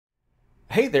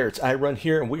Hey there, it's iRun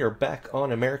here, and we are back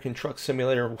on American Truck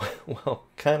Simulator. Well,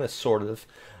 kind of, sort of.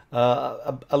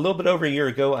 A little bit over a year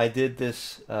ago, I did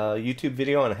this YouTube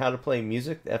video on how to play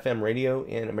music, FM radio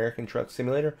in American Truck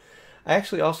Simulator. I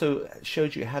actually also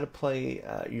showed you how to play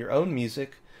your own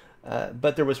music,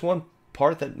 but there was one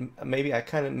part that maybe I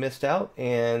kind of missed out,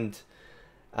 and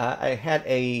I had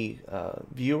a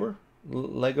viewer,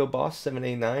 Lego Boss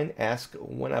 789, ask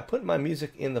when I put my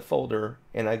music in the folder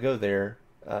and I go there,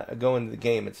 go into the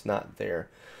game, it's not there.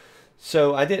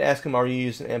 So I did ask him, are you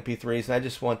using MP3s? And I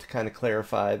just want to kind of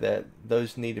clarify that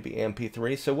those need to be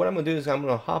MP3s. So what I'm going to do is I'm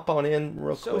going to hop on in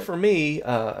real quick. So for me,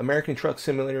 American Truck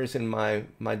Simulator is in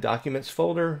my Documents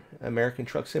folder, American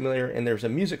Truck Simulator, and there's a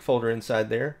music folder inside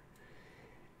there.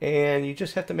 And you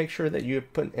just have to make sure that you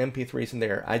put MP3s in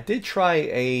there. I did try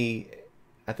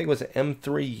I think it was an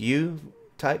M3U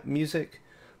type music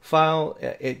file.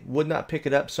 It would not pick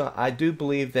it up, so I do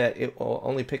believe that it will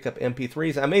only pick up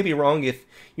MP3s. I may be wrong. If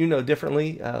you know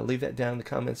differently, leave that down in the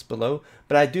comments below,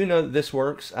 but I do know that this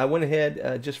works. I went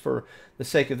ahead, just for the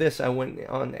sake of this, I went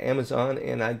on Amazon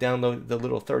and I downloaded the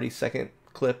little 30-second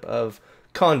clip of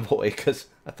Convoy because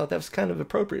I thought that was kind of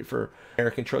appropriate for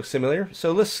American Truck Simulator.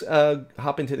 So let's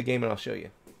hop into the game and I'll show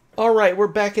you. Alright, we're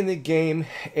back in the game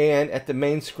and at the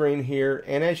main screen here,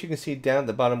 and as you can see down at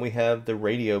the bottom we have the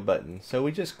radio button. So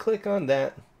we just click on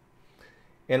that,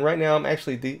 and right now I'm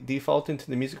actually defaulting to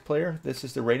the music player. This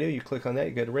is the radio. You click on that,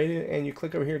 you go to radio, and you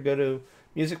click over here, go to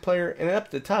music player, and up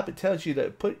at the top it tells you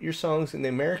to put your songs in the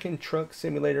American Truck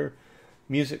Simulator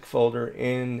music folder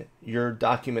in your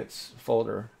Documents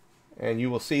folder, and you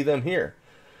will see them here.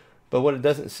 But what it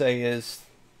doesn't say is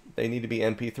they need to be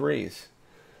MP3s.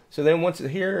 So then once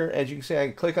it's here, as you can see, I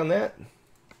can click on that.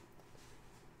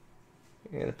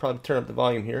 And it'll probably turn up the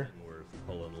volume here.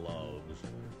 Pulling logs.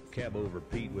 Cab over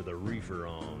Pete with a reefer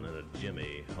on and a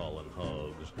Jimmy hauling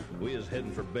hogs. We is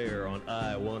heading for Bear on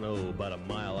I-10 about a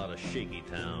mile out of Shaky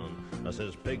Town. I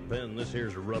says, Pigpen, this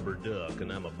here's a rubber duck, and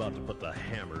I'm about to put the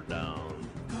hammer down.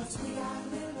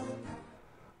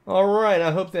 Alright,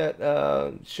 I hope that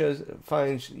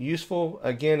finds useful.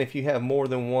 Again, if you have more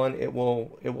than one, it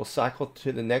will cycle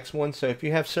to the next one. So if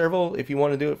you have several, if you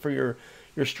want to do it for your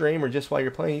stream or just while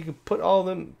you're playing, you can put all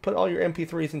your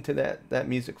MP3s into that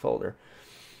music folder.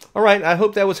 Alright, I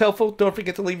hope that was helpful. Don't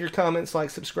forget to leave your comments, like,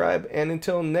 subscribe, and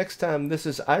until next time, this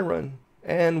is iRun,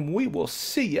 and we will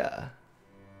see ya.